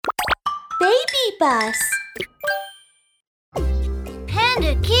baby bus.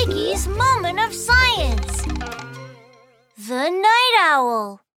 Panda Kiki's moment of science. The night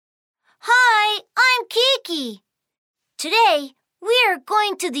owl. Hi, I'm Kiki. Today, we are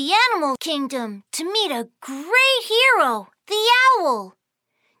going to the animal kingdom to meet a great hero, the owl.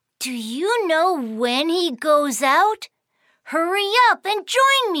 Do you know when he goes out? Hurry up and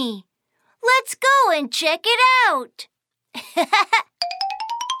join me. Let's go and check it out.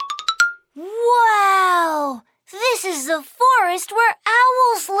 Wow! This is the forest where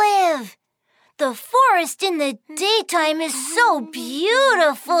owls live. The forest in the daytime is so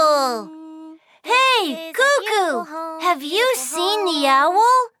beautiful. Hey, Cuckoo, have you seen the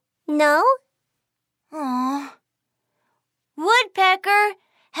owl? No? Oh. Woodpecker,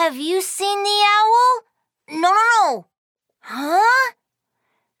 have you seen the owl? No. Huh?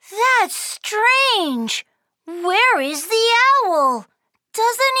 That's strange. Where is the owl?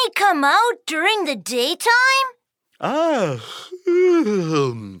 Doesn't he come out during the daytime? Are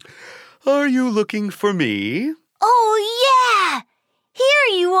you looking for me? Oh, yeah!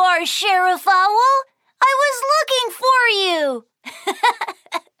 Here you are, Sheriff Owl. I was looking for you.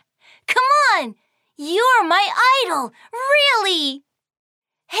 Come on, you're my idol, really.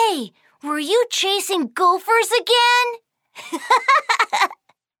 Hey, were you chasing gophers again?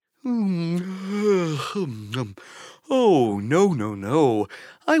 Oh, no.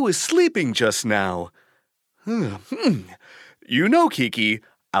 I was sleeping just now. You know, Kiki,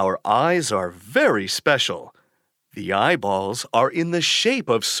 our eyes are very special. The eyeballs are in the shape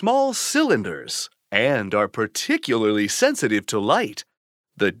of small cylinders and are particularly sensitive to light.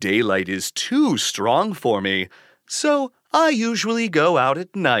 The daylight is too strong for me, so I usually go out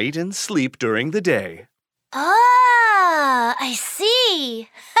at night and sleep during the day. Ah, I see.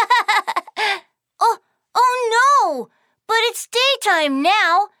 Oh no! But it's daytime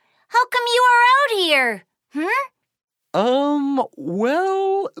now. How come you are out here?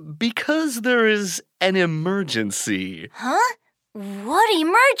 Well, because there is an emergency. Huh? What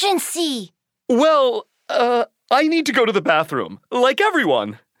emergency? Well, I need to go to the bathroom, like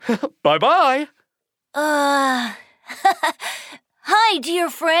everyone. Bye-bye. Hi, dear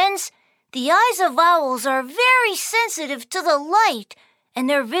friends. The eyes of owls are very sensitive to the light, and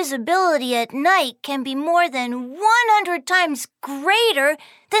their visibility at night can be more than 100 times greater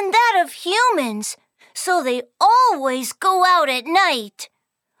than that of humans, so they always go out at night.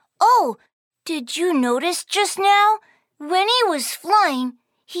 Oh, did you notice just now? When he was flying,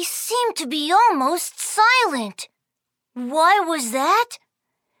 he seemed to be almost silent. Why was that?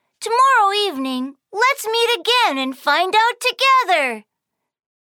 Tomorrow evening, let's meet again and find out together.